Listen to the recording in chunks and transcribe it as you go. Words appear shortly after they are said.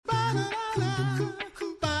You're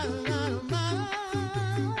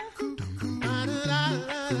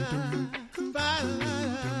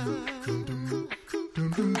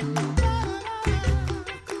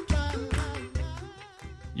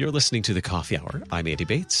listening to The Coffee Hour. I'm Andy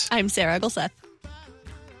Bates. I'm Sarah Eggleseth.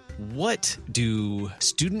 What do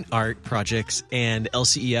student art projects and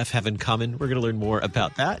LCEF have in common? We're going to learn more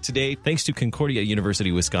about that today. Thanks to Concordia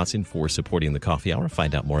University, Wisconsin for supporting The Coffee Hour.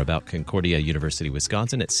 Find out more about Concordia University,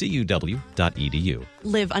 Wisconsin at cuw.edu.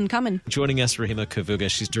 Live uncommon. Joining us, Rahima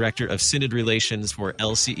Kavuga. She's Director of Synod Relations for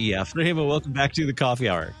LCEF. Rahima, welcome back to The Coffee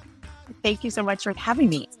Hour. Thank you so much for having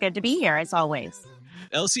me. It's good to be here, as always.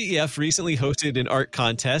 LCEF recently hosted an art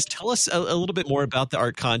contest. Tell us a little bit more about the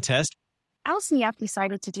art contest. LCEF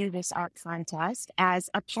decided to do this art contest as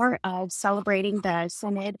a part of celebrating the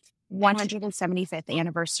Synod 175th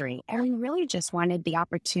anniversary. And we really just wanted the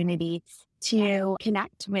opportunity to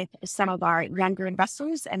connect with some of our younger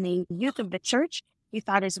investors and the youth of the church. We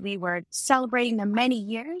thought as we were celebrating the many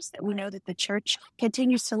years that we know that the church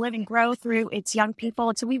continues to live and grow through its young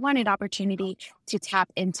people. So we wanted opportunity to tap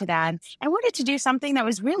into that. I wanted to do something that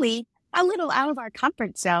was really a little out of our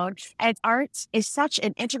comfort zone, as art is such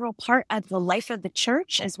an integral part of the life of the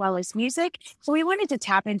church as well as music. So we wanted to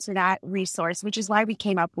tap into that resource, which is why we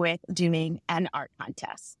came up with doing an art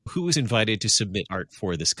contest. Who was invited to submit art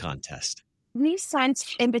for this contest? We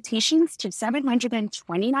sent invitations to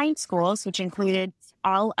 729 schools, which included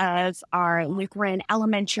all of our Lutheran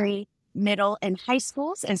elementary, middle, and high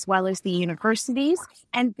schools, as well as the universities.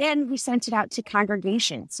 And then we sent it out to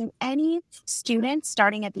congregations. So any student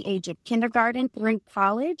starting at the age of kindergarten through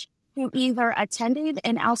college who either attended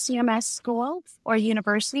an LCMS school or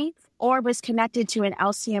university or was connected to an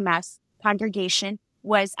LCMS congregation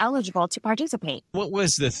was eligible to participate. What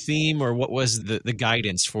was the theme or what was the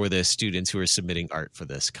guidance for the students who are submitting art for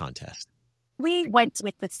this contest? We went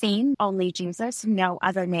with the theme, Only Jesus, No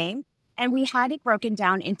Other Name. And we had it broken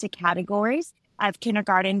down into categories of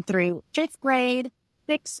kindergarten through 5th grade,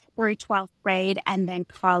 6th through 12th grade, and then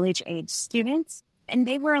college-age students. And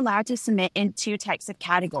they were allowed to submit in two types of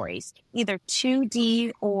categories, either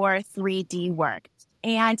 2D or 3D work.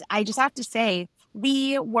 And I just have to say,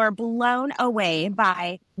 we were blown away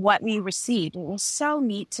by what we received. It was so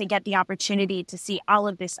neat to get the opportunity to see all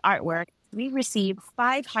of this artwork. We received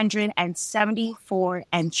 574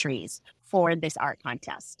 entries for this art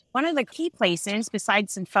contest. One of the key places,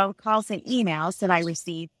 besides some phone calls and emails that I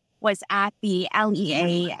received, was at the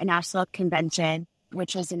LEA National Convention,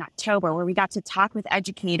 which was in October, where we got to talk with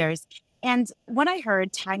educators. And what I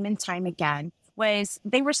heard time and time again was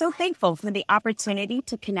they were so thankful for the opportunity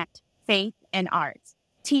to connect faith and arts.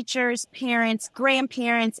 Teachers, parents,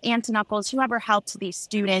 grandparents, aunts and uncles, whoever helped these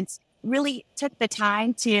students really took the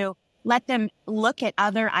time to let them look at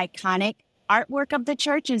other iconic artwork of the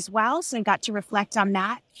church as well. So I got to reflect on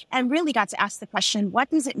that and really got to ask the question, what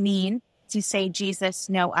does it mean to say Jesus,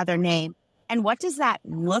 no other name? And what does that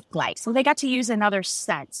look like? So they got to use another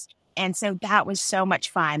sense. And so that was so much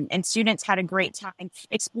fun. And students had a great time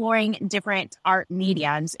exploring different art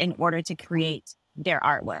mediums in order to create their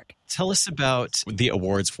artwork. Tell us about the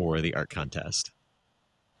awards for the art contest.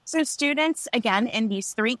 So students, again, in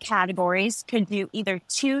these three categories could do either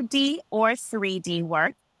 2D or 3D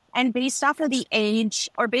work. And based off of the age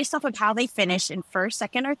or based off of how they finished in first,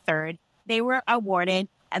 second, or third, they were awarded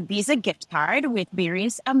a Visa gift card with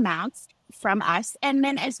various amounts from us. And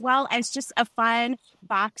then as well as just a fun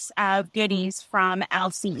box of goodies from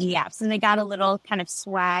LCEF. So they got a little kind of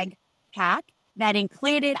swag pack that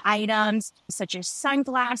included items such as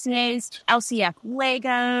sunglasses, LCF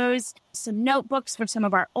Legos, some notebooks for some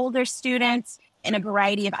of our older students, and a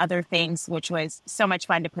variety of other things, which was so much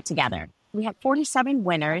fun to put together. We had 47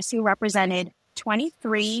 winners who represented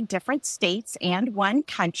 23 different states and one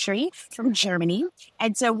country from Germany.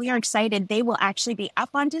 And so we are excited. They will actually be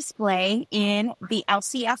up on display in the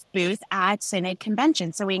LCF booth at Synod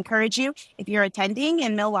Convention. So we encourage you, if you're attending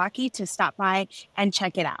in Milwaukee, to stop by and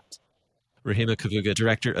check it out. Rahima Kavuga,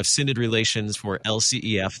 Director of Synod Relations for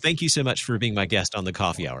LCEF. Thank you so much for being my guest on the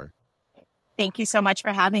Coffee Hour. Thank you so much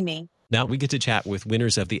for having me. Now we get to chat with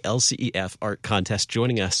winners of the LCEF Art Contest.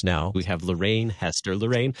 Joining us now, we have Lorraine Hester.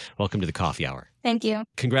 Lorraine, welcome to the Coffee Hour. Thank you.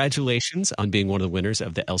 Congratulations on being one of the winners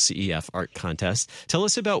of the LCEF Art Contest. Tell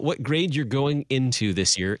us about what grade you're going into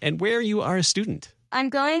this year and where you are a student. I'm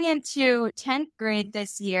going into 10th grade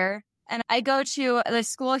this year, and I go to the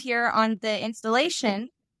school here on the installation,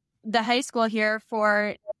 the high school here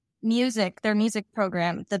for music, their music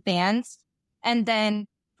program, the bands. And then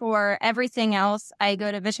for everything else, I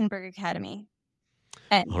go to Wittenberg Academy.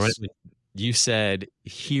 All right. You said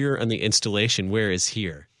here on the installation. Where is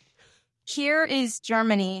here? Here is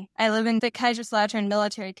Germany. I live in the Kaiserslautern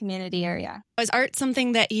military community area. Is art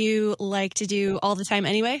something that you like to do all the time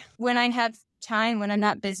anyway? When I have time, when I'm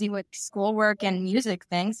not busy with schoolwork and music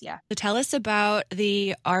things, yeah. So tell us about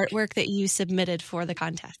the artwork that you submitted for the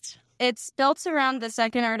contest. It's built around the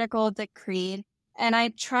second article of the Creed, and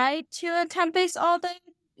I tried to encompass all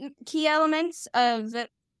the key elements of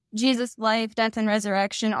Jesus' life, death, and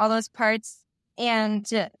resurrection, all those parts. And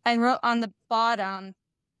I wrote on the bottom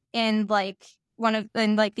in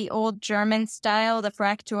the old German style, the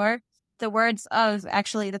Fraktur, the words of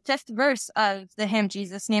actually the 5th verse of the hymn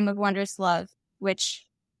Jesus, Name of Wondrous Love, which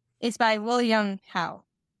is by William Howe.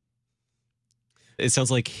 It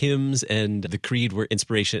sounds like hymns and the Creed were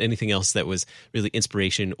inspiration. Anything else that was really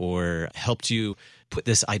inspiration or helped you put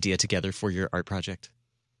this idea together for your art project?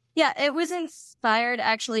 Yeah, it was inspired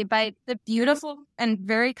actually by the beautiful and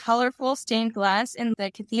very colorful stained glass in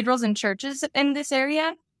the cathedrals and churches in this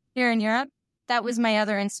area here in Europe. That was my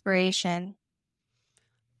other inspiration.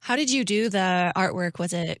 How did you do the artwork?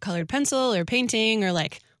 Was it colored pencil or painting or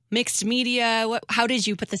like mixed media? How did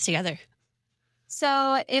you put this together?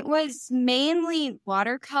 So it was mainly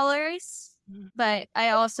watercolors, but I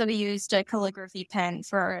also used a calligraphy pen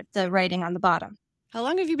for the writing on the bottom. How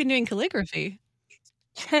long have you been doing calligraphy?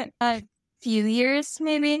 A few years,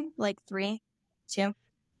 maybe, like 3, 2.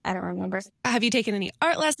 I don't remember. Have you taken any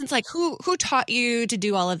art lessons? Like who taught you to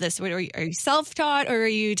do all of this? Are you self-taught or are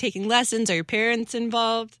you taking lessons? Are your parents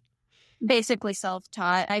involved? Basically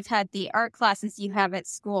self-taught. I've had the art classes you have at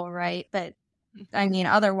school, right? But I mean,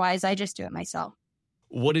 otherwise, I just do it myself.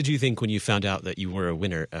 What did you think when you found out that you were a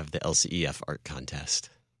winner of the LCEF art contest?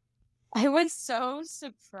 I was so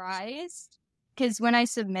surprised because when I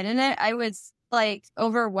submitted it, I was like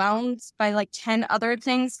overwhelmed by like 10 other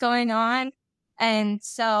things going on. And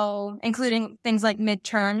so, including things like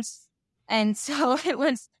midterms. And so it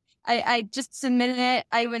was, I just submitted it.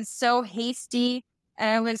 I was so hasty and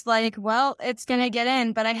I was like, well, it's going to get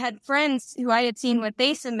in. But I had friends who I had seen what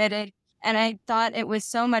they submitted and I thought it was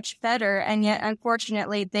so much better. And yet,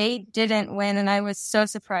 unfortunately, they didn't win. And I was so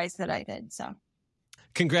surprised that I did. So.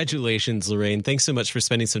 Congratulations, Lorraine. Thanks so much for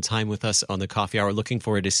spending some time with us on the Coffee Hour. Looking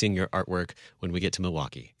forward to seeing your artwork when we get to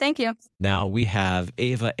Milwaukee. Thank you. Now we have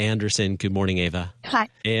Ava Anderson. Good morning, Ava. Hi.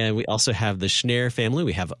 And we also have the Schneer family.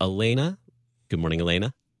 We have Elena. Good morning,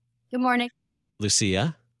 Elena. Good morning.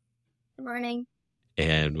 Lucia. Good morning.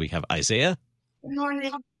 And we have Isaiah. Good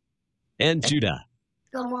morning. And Judah.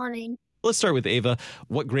 Good morning. Let's start with Ava.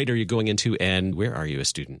 What grade are you going into and where are you a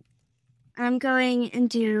student? I'm going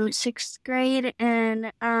into 6th grade,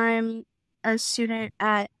 and I'm a student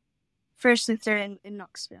at 1st and 3rd in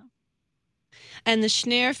Knoxville. And the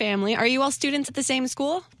Schneer family, are you all students at the same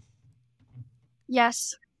school?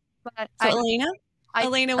 Yes. But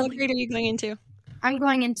Elena, what grade are you going into? I'm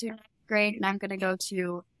going into 9th grade, and I'm going to go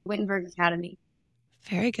to Wittenberg Academy.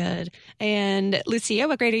 Very good. And Lucia,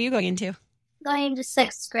 what grade are you going into? Going into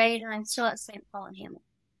 6th grade, and I'm still at St. Paul and Hamilton.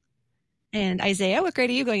 And Isaiah, what grade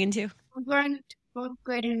are you going into? I'm going to 4th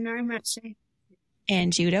grade, and I'm at St.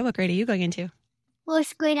 And Judah, what grade are you going into?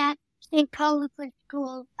 4th grade at St. Paul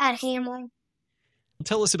School at Hamilton.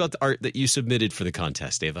 Tell us about the art that you submitted for the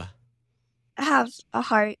contest, Ava. I have a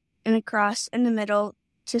heart and a cross in the middle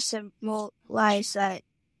to symbolize that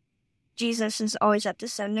Jesus is always at the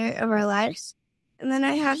center of our lives. And then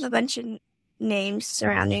I have a bunch of names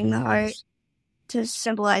surrounding the heart to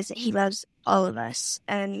symbolize that he loves all of us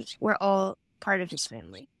and we're all part of his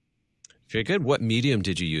family. Very good. What medium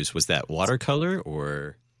did you use? Was that watercolor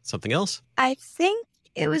or something else? I think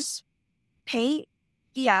it was paint.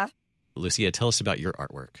 Yeah. Lucia, tell us about your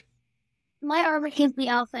artwork. My artwork is the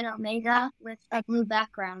Alpha and Omega with a blue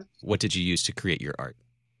background. What did you use to create your art?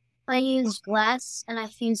 I used glass and I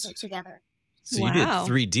fused it together. So you did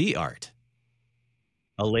 3D art.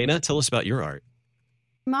 Elena, tell us about your art.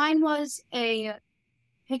 Mine was a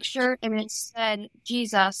picture and it said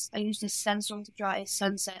Jesus. I used a stencil to draw a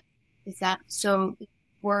sunset with that. So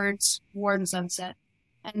words, war and sunset.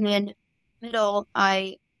 And then middle,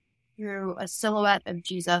 I drew a silhouette of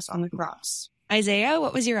Jesus on the cross. Isaiah,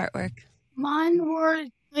 what was your artwork? Mine was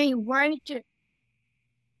a white,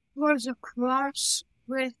 was a cross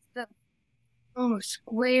with the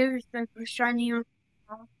squares that were shining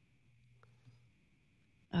on.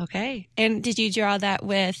 Okay. And did you draw that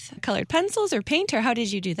with colored pencils or paint, or how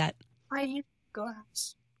did you do that? I used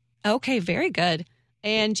glass. Okay, very good.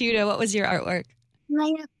 And Judah, what was your artwork?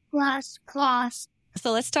 Made of glass.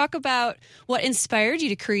 So let's talk about what inspired you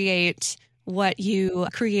to create what you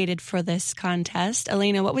created for this contest.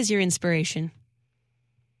 Elena, what was your inspiration?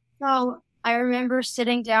 So I remember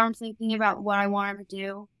sitting down thinking about what I wanted to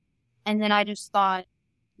do. And then I just thought,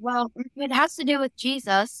 Well, if it has to do with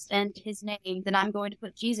Jesus and his name, then I'm going to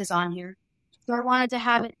put Jesus on here. So I wanted to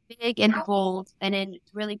have it big and bold and in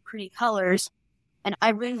really pretty colors. And I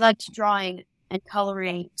really liked drawing and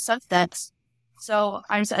coloring sunsets. So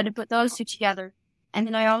I decided to put those two together. And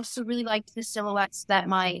then I also really liked the silhouettes that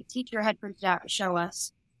my teacher had printed out to show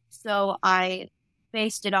us. So I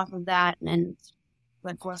based it off of that and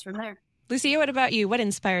went forth from there. Lucia, what about you? What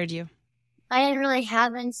inspired you? I didn't really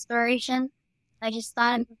have inspiration. I just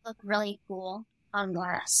thought it would look really cool on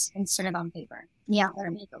glass instead of on paper. Yeah, or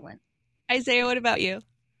make it win. Isaiah, what about you?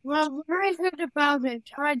 Well, when I heard about it,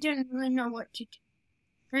 I didn't really know what to do.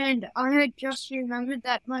 And I had just remembered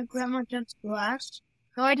that my grandma does glass,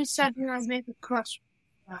 so I decided I'd make a cross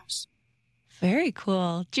glass. Very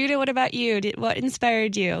cool. Judah, what about you? What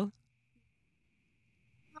inspired you?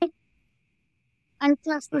 I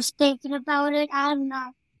just was thinking about it. I don't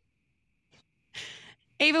know.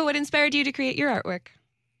 Ava, what inspired you to create your artwork?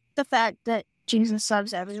 The fact that Jesus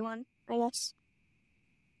loves everyone, I guess.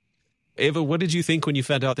 Ava, what did you think when you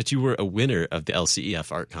found out that you were a winner of the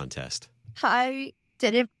LCEF art contest? I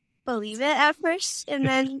didn't believe it at first, and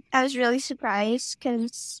then I was really surprised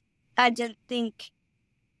because I've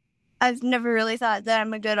never really thought that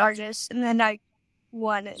I'm a good artist, and then I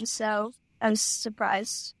won it, so I was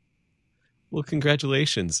surprised. Well,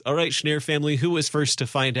 congratulations. All right, Schneer family, who was first to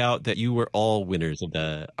find out that you were all winners of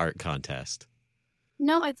the art contest?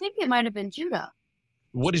 No, I think it might have been Judah.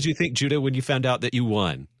 What did you think, Judah, when you found out that you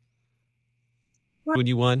won? When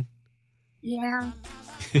you won? Yeah.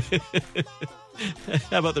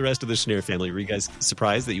 How about the rest of the Schneer family? Were you guys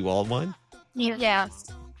surprised that you all won? Yes.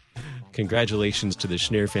 Congratulations to the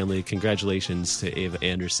Schneer family. Congratulations to Ava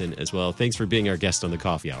Anderson as well. Thanks for being our guest on the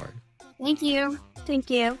Coffee Hour. Thank you.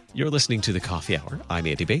 Thank you. You're listening to the Coffee Hour. I'm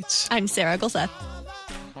Andy Bates. I'm Sarah Gulseth.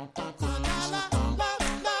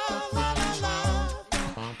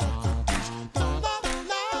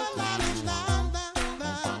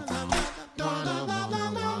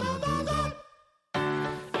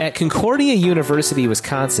 At Concordia University,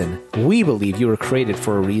 Wisconsin, we believe you were created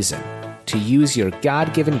for a reason: to use your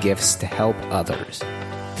God-given gifts to help others,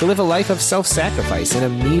 to live a life of self-sacrifice in a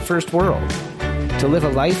me-first world, to live a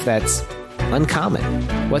life that's uncommon.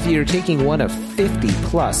 Whether you're taking one of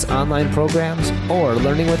 50-plus online programs or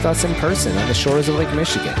learning with us in person on the shores of Lake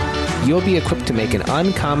Michigan, you'll be equipped to make an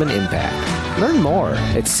uncommon impact. Learn more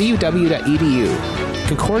at cuw.edu.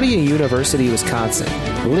 Concordia University, Wisconsin.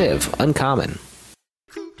 Live uncommon.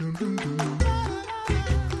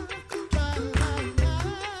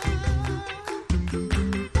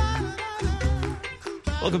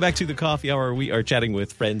 Welcome back to the Coffee Hour. We are chatting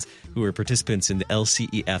with friends who are participants in the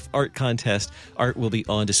LCEF art contest. Art will be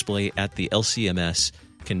on display at the LCMS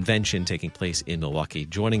convention taking place in Milwaukee.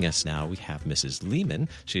 Joining us now, we have Mrs. Lehman.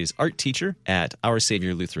 She's art teacher at Our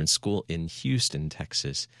Savior Lutheran School in Houston,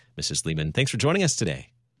 Texas. Mrs. Lehman, thanks for joining us today.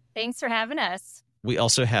 Thanks for having us. We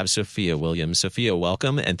also have Sophia Williams. Sophia,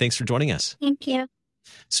 welcome, and thanks for joining us. Thank you.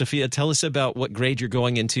 Sophia, tell us about what grade you're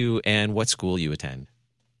going into and what school you attend.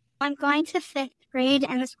 I'm going to 5th grade,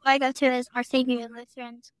 and the school I go to is Our Savior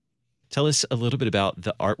Lutheran. Tell us a little bit about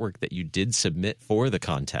the artwork that you did submit for the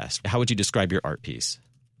contest. How would you describe your art piece?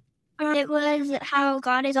 It was how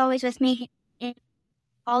God is always with me in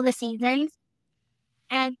all the seasons,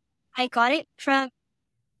 and I got it from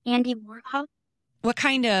Andy Warhol. What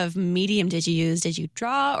kind of medium did you use? Did you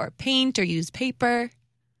draw or paint or use paper?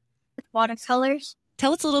 With watercolors.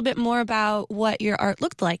 Tell us a little bit more about what your art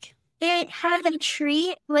looked like. It had a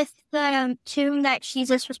tree with the tomb that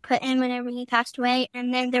Jesus was put in whenever he passed away,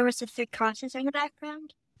 and then there was the 3 crosses in the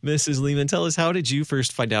background. Mrs. Lehman, tell us, how did you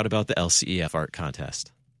first find out about the LCEF art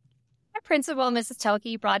contest? Our principal, Mrs.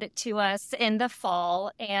 Telke, brought it to us in the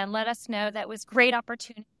fall and let us know that was great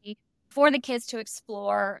opportunity for the kids to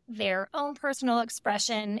explore their own personal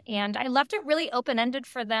expression. And I left it really open-ended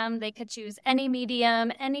for them. They could choose any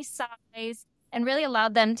medium, any size, and really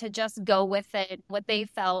allowed them to just go with it, what they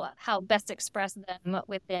felt, how best express them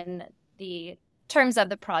within the terms of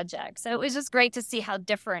the project. So it was just great to see how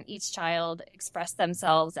different each child expressed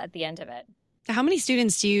themselves at the end of it. How many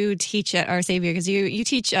students do you teach at Our Savior? Because you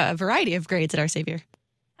teach a variety of grades at Our Savior.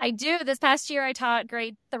 I do. This past year, I taught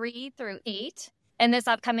grade 3 through 8. And this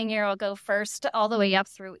upcoming year, I'll go first all the way up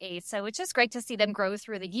through 8. So it's just great to see them grow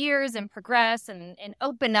through the years and progress and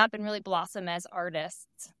open up and really blossom as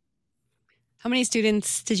artists. How many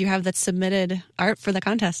students did you have that submitted art for the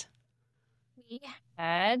contest?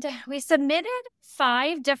 We submitted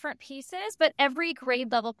 5 different pieces, but every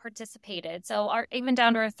grade level participated. So even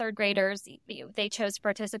down to our 3rd graders, they chose to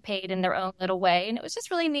participate in their own little way. And it was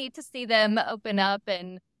just really neat to see them open up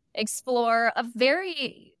and explore a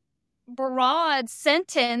very broad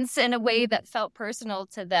sentence in a way that felt personal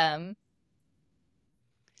to them.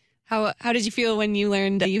 How did you feel when you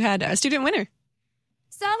learned you had a student winner?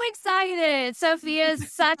 So excited. Sophia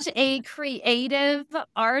is such a creative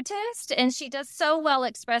artist, and she does so well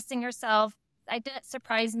expressing herself. It didn't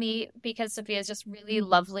surprise me because Sophia is just really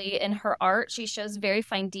lovely in her art. She shows very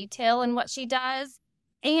fine detail in what she does.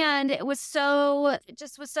 And it was so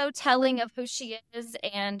telling of who she is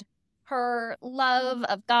and her love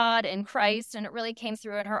of God and Christ. And it really came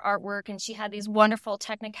through in her artwork. And she had these wonderful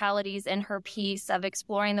technicalities in her piece of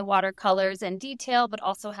exploring the watercolors in detail, but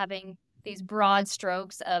also having these broad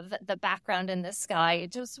strokes of the background in the sky.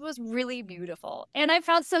 It just was really beautiful. And I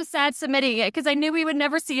felt so sad submitting it because I knew we would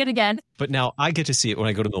never see it again. But now I get to see it when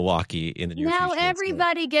I go to Milwaukee in the near future. Now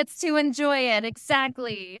everybody gets to enjoy it.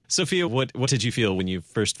 Exactly. Sophia, what did you feel when you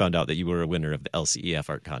first found out that you were a winner of the LCEF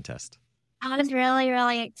art contest? I was really,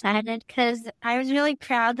 really excited because I was really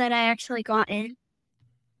proud that I actually got in.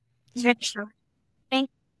 It's very sure.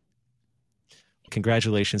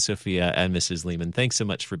 Congratulations, Sophia and Mrs. Lehman. Thanks so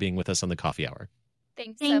much for being with us on the Coffee Hour.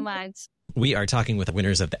 Thanks so much. We are talking with the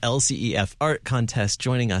winners of the LCEF art contest.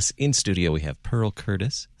 Joining us in studio, we have Pearl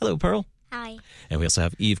Curtis. Hello, Pearl. Hi. And we also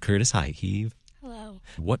have Eve Curtis. Hi, Eve. Hello.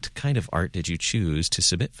 What kind of art did you choose to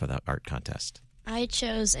submit for that art contest? I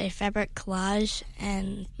chose a fabric collage,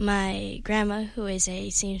 and my grandma, who is a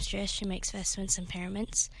seamstress, she makes vestments and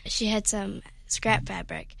paraments. She had some scrap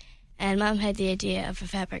fabric, and Mom had the idea of a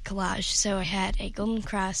fabric collage, so I had a golden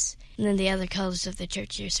cross and then the other colors of the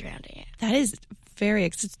church year surrounding it. That is very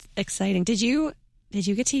exciting. Did you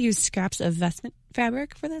get to use scraps of vestment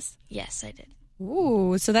fabric for this? Yes, I did.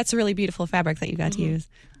 Ooh, so that's a really beautiful fabric that you got to use.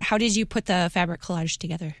 How did you put the fabric collage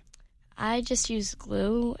together? I just used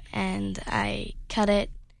glue, and I cut it.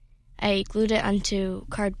 I glued it onto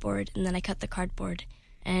cardboard, and then I cut the cardboard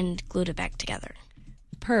and glued it back together.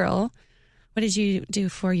 Pearl, what did you do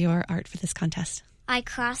for your art for this contest? I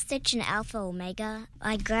cross-stitched an Alpha Omega.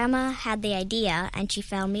 My grandma had the idea, and she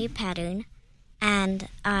found me a pattern, and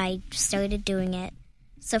I started doing it.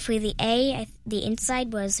 So for the A, the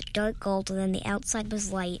inside was dark gold, and then the outside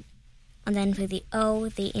was light. And then for the O,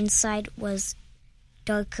 the inside was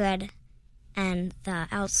dark red, and the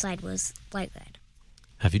outside was light red.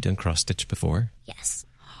 Have you done cross-stitch before? Yes.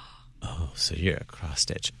 Oh, so you're a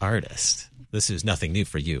cross-stitch artist. This is nothing new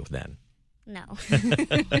for you, then. No.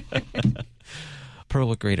 Pearl,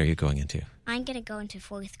 what grade are you going into? I'm going to go into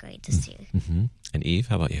 4th grade this year. Mm-hmm. And Eve,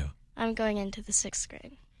 how about you? I'm going into the 6th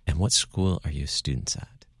grade. And what school are you students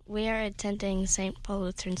at? We are attending St. Paul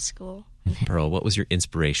Lutheran School. Pearl, what was your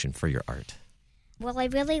inspiration for your art? Well, I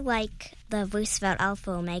really like the verse about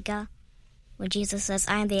Alpha Omega, where Jesus says,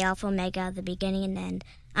 I am the Alpha Omega, the beginning and end.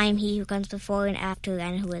 I am he who comes before and after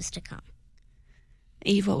and who is to come.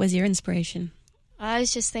 Eve, what was your inspiration? I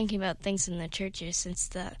was just thinking about things in the church year since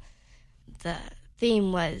the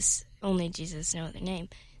theme was only Jesus, no other name.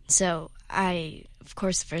 So of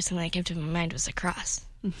course, the first thing that came to my mind was a cross.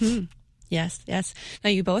 Mm-hmm. Yes. Now,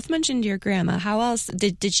 you both mentioned your grandma. How else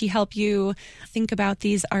did she help you think about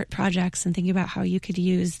these art projects and think about how you could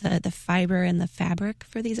use the fiber and the fabric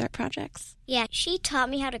for these art projects? Yeah, she taught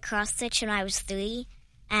me how to cross-stitch when I was 3,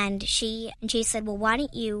 and she said, well, why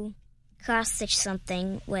don't you cross-stitch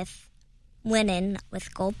something with linen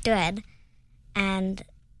with gold thread? And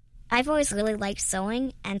I've always really liked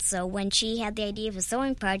sewing, and so when she had the idea of a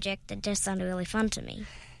sewing project, it just sounded really fun to me.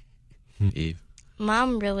 Eve?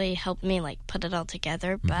 Mom really helped me put it all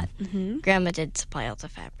together, but Grandma did supply all the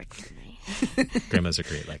fabric for me. Grandmas are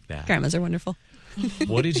great like that. Grandmas are wonderful.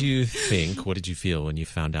 What did you think? What did you feel when you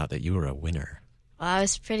found out that you were a winner? Well, I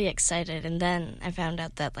was pretty excited, and then I found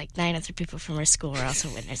out that 9 other people from our school were also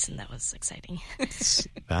winners, and that was exciting.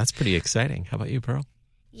 That's pretty exciting. How about you, Pearl?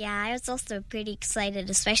 Yeah, I was also pretty excited,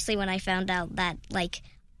 especially when I found out that,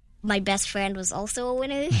 my best friend was also a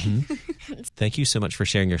winner. Mm-hmm. Thank you so much for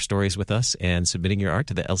sharing your stories with us and submitting your art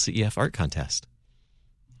to the LCEF art contest.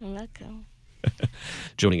 You're welcome.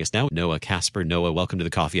 Joining us now, Noah Casper. Noah, welcome to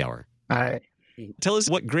the Coffee Hour. Hi. Tell us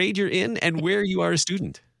what grade you're in and where you are a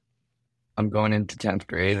student. I'm going into 10th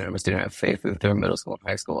grade, and I'm a student at Faith Lutheran Middle School and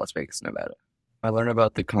High School, Las Vegas, Nevada. I learned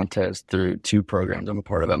about the contest through 2 programs I'm a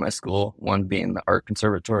part of at my school, one being the Art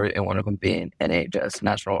Conservatory and one of them being NAHS,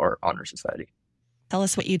 National Art Honor Society. Tell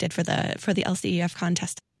us what you did for the LCEF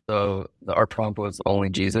contest. So the art prompt was only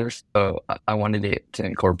Jesus. So I wanted it to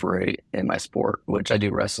incorporate in my sport, which I do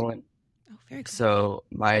wrestling. Oh, very cool. So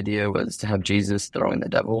my idea was to have Jesus throwing the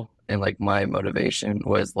devil. And my motivation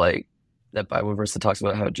was that Bible verse that talks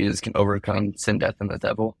about how Jesus can overcome sin, death, and the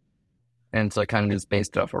devil. And so I kind of just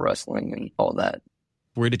based it off of wrestling and all that.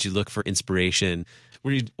 Where did you look for inspiration?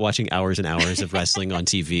 Were you watching hours and hours of wrestling on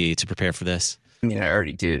TV to prepare for this? I mean, I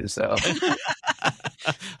already do, so.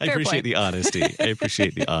 I appreciate the honesty.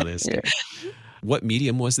 Yeah. What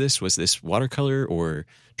medium was this? Was this watercolor or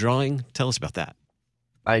drawing? Tell us about that.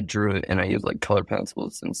 I drew it, and I used like color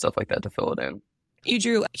pencils and stuff like that to fill it in. You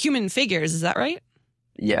drew human figures, is that right?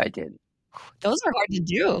 Yeah, I did. Those are hard to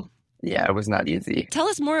do. Yeah, it was not easy. Tell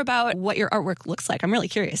us more about what your artwork looks like. I'm really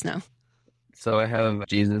curious now. So I have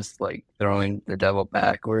Jesus like throwing the devil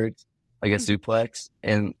backwards, like a suplex,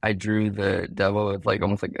 and I drew the devil with like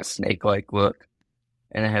almost like a snake-like look,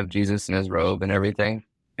 and I have Jesus in his robe and everything,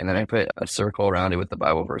 and then I put a circle around it with the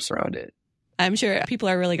Bible verse around it. I'm sure people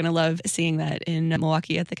are really going to love seeing that in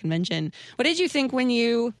Milwaukee at the convention. What did you think when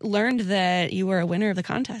you learned that you were a winner of the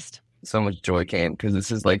contest? So much joy came because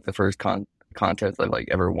this is like the first contest I've like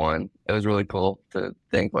ever won. It was really cool to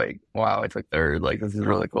think like, wow, I took third. Like, this is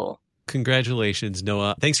really cool. Congratulations,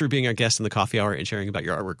 Noah. Thanks for being our guest in the coffee hour and sharing about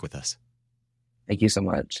your artwork with us. Thank you so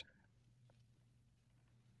much.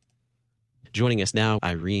 Joining us now,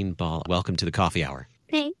 Irene Ball. Welcome to the coffee hour.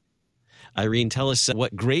 Thanks. Irene, tell us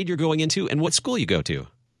what grade you're going into and what school you go to.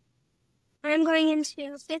 I'm going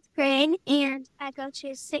into 5th grade, and I go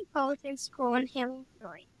to St. Paul Lutheran School in Hamilton,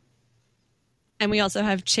 Illinois. And we also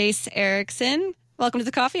have Chase Erickson. Welcome to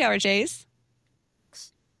the coffee hour, Chase.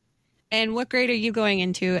 And what grade are you going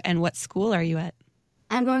into, and what school are you at?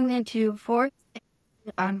 I'm going into 4th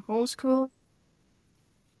on homeschool.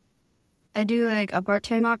 I do like a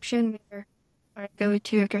part-time option where I go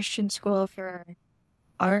to a Christian school for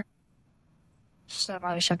art, some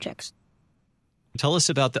other subjects. Tell us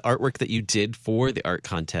about the artwork that you did for the art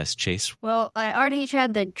contest, Chase. Well, I already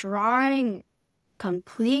had the drawing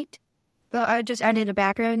complete, but I just added a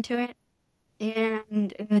background to it.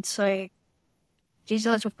 And it's like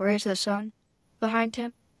Jesus with words of the sun behind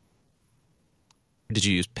him. Did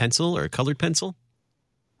you use pencil or colored pencil?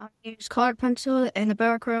 I use colored pencil, and the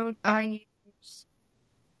background I use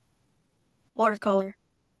watercolor.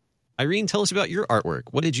 Irene, tell us about your artwork.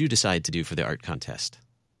 What did you decide to do for the art contest?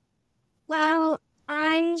 Well,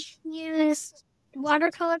 I used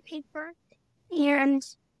watercolor paper, and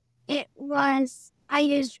I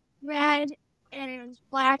used red and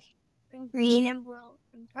black and green and blue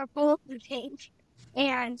and purple and pink,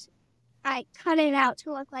 and I cut it out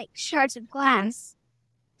to look like shards of glass.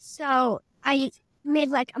 So I made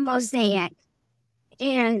like a mosaic,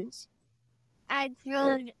 and I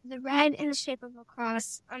drew the red in the shape of a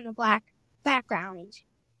cross on the black background.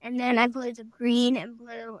 And then I glued the green and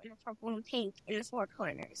blue and the purple and pink in the 4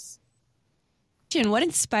 corners. What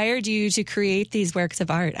inspired you to create these works of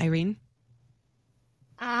art, Irene?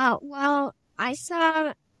 Well, I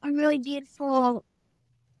saw a really beautiful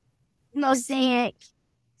mosaic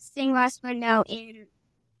stained glass window in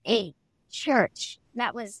a church.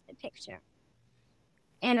 That was the picture.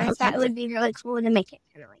 And I thought it would be really cool to make it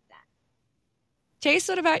kind of like that. Chase,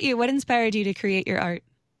 what about you? What inspired you to create your art?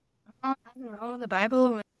 I don't know, the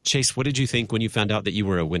Bible. Chase, what did you think when you found out that you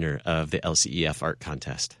were a winner of the LCEF art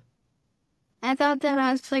contest? I thought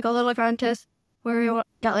that was like a little contest where we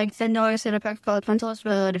got like $10 in a pack of colored pencils,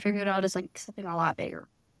 but I figured it out as like something a lot bigger.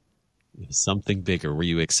 Something bigger. Were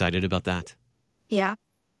you excited about that? Yeah.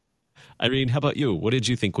 Irene, how about you? What did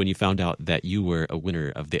you think when you found out that you were a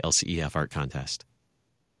winner of the LCEF art contest?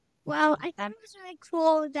 Well, I thought it was really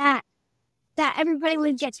cool that everybody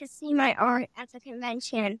would get to see my art at the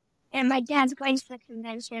convention. And my dad's going to the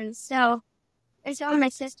convention, so there's all my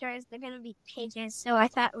sisters. They're going to be pages, so I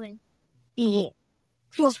thought it would be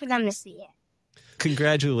cool for them to see it.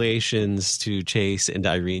 Congratulations to Chase and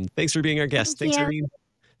Irene. Thanks for being our guest. Thanks, Irene.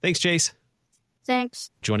 Thanks, Chase. Thanks.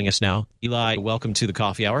 Joining us now, Eli, welcome to the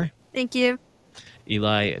coffee hour. Thank you.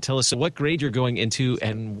 Eli, tell us what grade you're going into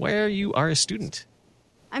and where you are a student.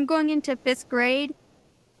 I'm going into 5th grade,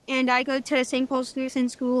 and I go to St. Paul's Lutheran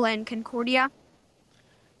School in Concordia.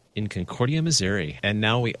 In Concordia, Missouri. And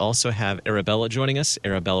now we also have Arabella joining us.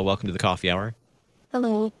 Arabella, welcome to the coffee hour.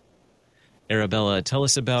 Hello. Arabella, tell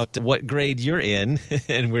us about what grade you're in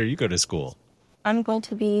and where you go to school. I'm going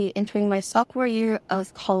to be entering my sophomore year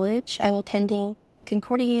of college. I'm attending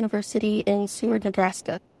Concordia University in Seward,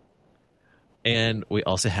 Nebraska. And we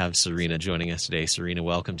also have Serena joining us today. Serena,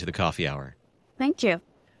 welcome to the coffee hour. Thank you.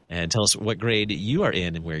 And tell us what grade you are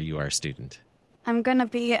in and where you are a student. I'm going to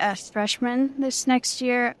be a freshman this next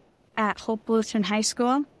year at Hope Lutheran High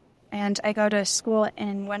School, and I go to school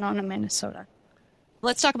in Winona, Minnesota.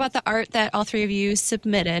 Let's talk about the art that all three of you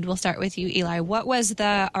submitted. We'll start with you, Eli. What was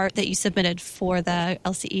the art that you submitted for the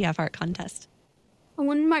LCEF art contest? I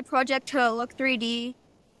wanted my project to look 3D,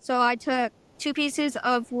 so I took 2 pieces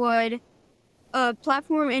of wood, a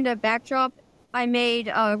platform and a backdrop, I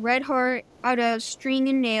made a red heart out of string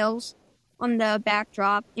and nails on the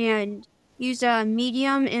backdrop and used a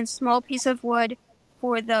medium and small piece of wood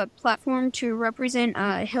for the platform to represent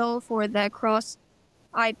a hill for the cross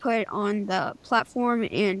I put on the platform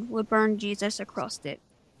and would burn Jesus across it.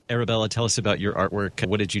 Arabella, tell us about your artwork.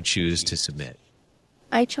 What did you choose to submit?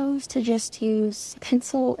 I chose to just use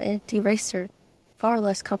pencil and eraser, far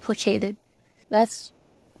less complicated. That's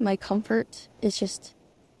my comfort, is just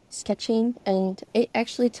sketching, and it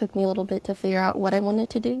actually took me a little bit to figure out what I wanted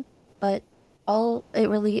to do, but all it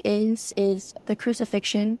really is the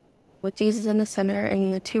crucifixion with Jesus in the center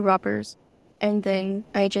and the two robbers. And then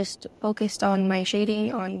I just focused on my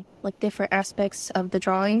shading on like different aspects of the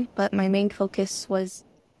drawing, but my main focus was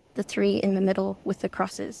the three in the middle with the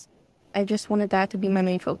crosses. I just wanted that to be my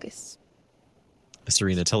main focus.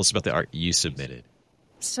 Serena, tell us about the art you submitted.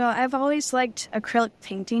 So I've always liked acrylic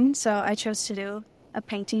painting, so I chose to do a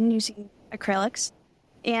painting using acrylics.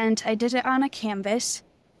 And I did it on a canvas,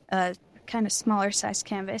 a kind of smaller size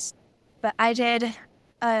canvas. But I did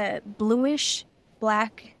a bluish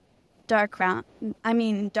black dark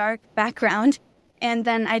background, and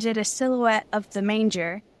then I did a silhouette of the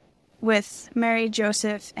manger with Mary,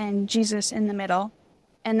 Joseph, and Jesus in the middle.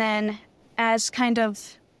 And then as kind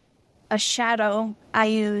of a shadow,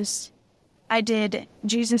 I did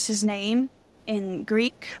Jesus' name in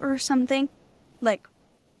Greek or something, like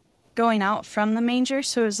going out from the manger.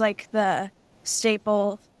 So it was like the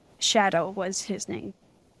staple shadow was his name.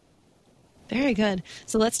 Very good.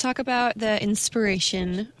 So let's talk about the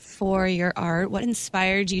inspiration for your art. What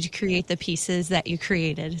inspired you to create the pieces that you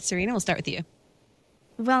created? Serena, we'll start with you.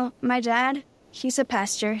 Well, my dad, he's a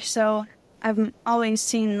pastor, so I've always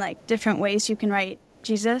seen like different ways you can write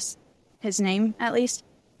Jesus, his name at least.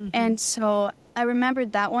 Mm-hmm. And so I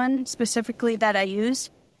remembered that one specifically that I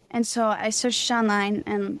used. And so I searched online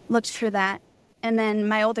and looked for that. And then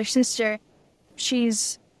my older sister,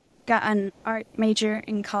 she's got an art major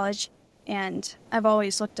in college, and I've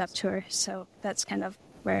always looked up to her. So that's kind of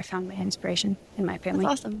where I found my inspiration in my family.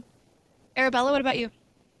 That's awesome. Arabella, what about you?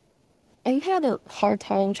 I had a hard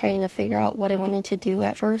time trying to figure out what I wanted to do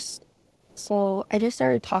at first. So I just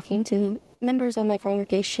started talking to members of my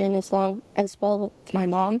congregation as well as my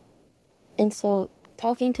mom. And so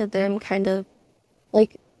talking to them kind of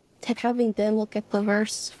like having them look at the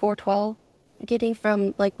verse 4:12, getting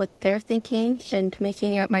from like what they're thinking and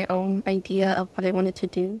making up my own idea of what I wanted to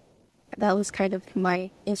do. That was kind of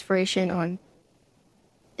my inspiration on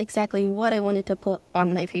exactly what I wanted to put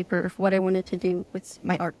on my paper, what I wanted to do with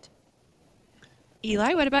my art.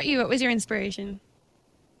 Eli, what about you? What was your inspiration?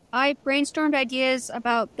 I brainstormed ideas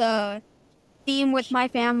about the theme with my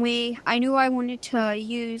family. I knew I wanted to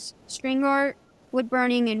use string art, wood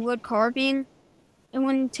burning, and wood carving. I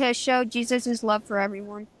wanted to show Jesus' love for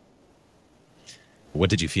everyone.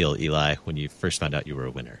 What did you feel, Eli, when you first found out you were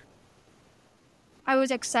a winner? I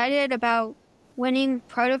was excited about winning,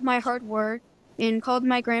 proud of my hard work, and called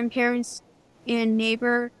my grandparents and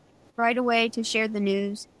neighbor right away to share the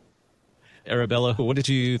news. Arabella, what did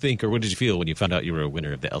you think or what did you feel when you found out you were a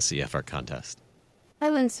winner of the LCEF art contest? I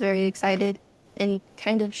was very excited and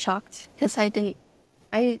kind of shocked because I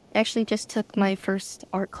actually just took my first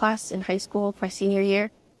art class in high school my senior year,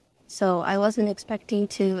 so I wasn't expecting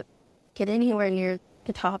to get anywhere near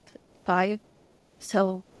the top 5.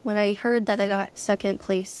 So when I heard that I got second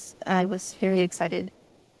place, I was very excited.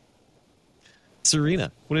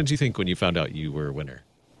 Serena, what did you think when you found out you were a winner?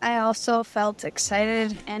 I also felt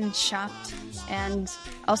excited and shocked and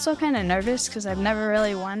also kind of nervous because I've never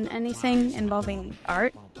really won anything involving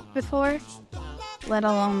art before, let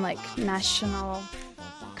alone like national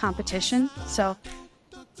competition. So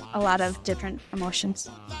a lot of different emotions.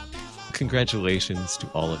 Congratulations to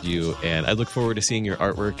all of you, and I look forward to seeing your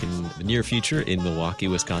artwork in the near future in Milwaukee,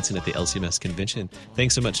 Wisconsin at the LCMS convention.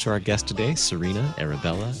 Thanks so much to our guests today, Serena,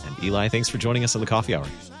 Arabella, and Eli. Thanks for joining us on the Coffee Hour.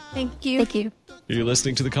 Thank you. Thank you. You're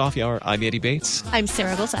listening to the Coffee Hour. I'm Eddie Bates. I'm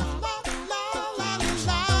Sarah Gulseth.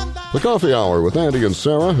 The Coffee Hour with Andy and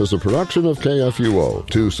Sarah is a production of KFUO.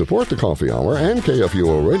 To support the Coffee Hour and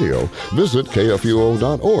KFUO Radio, visit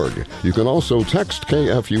KFUO.org. You can also text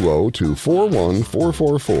KFUO to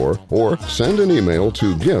 41444 or send an email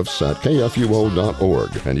to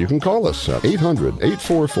gifts@KFUO.org. And you can call us at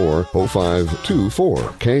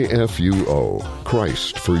 800-844-0524. KFUO.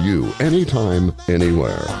 Christ for you, anytime,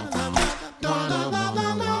 anywhere.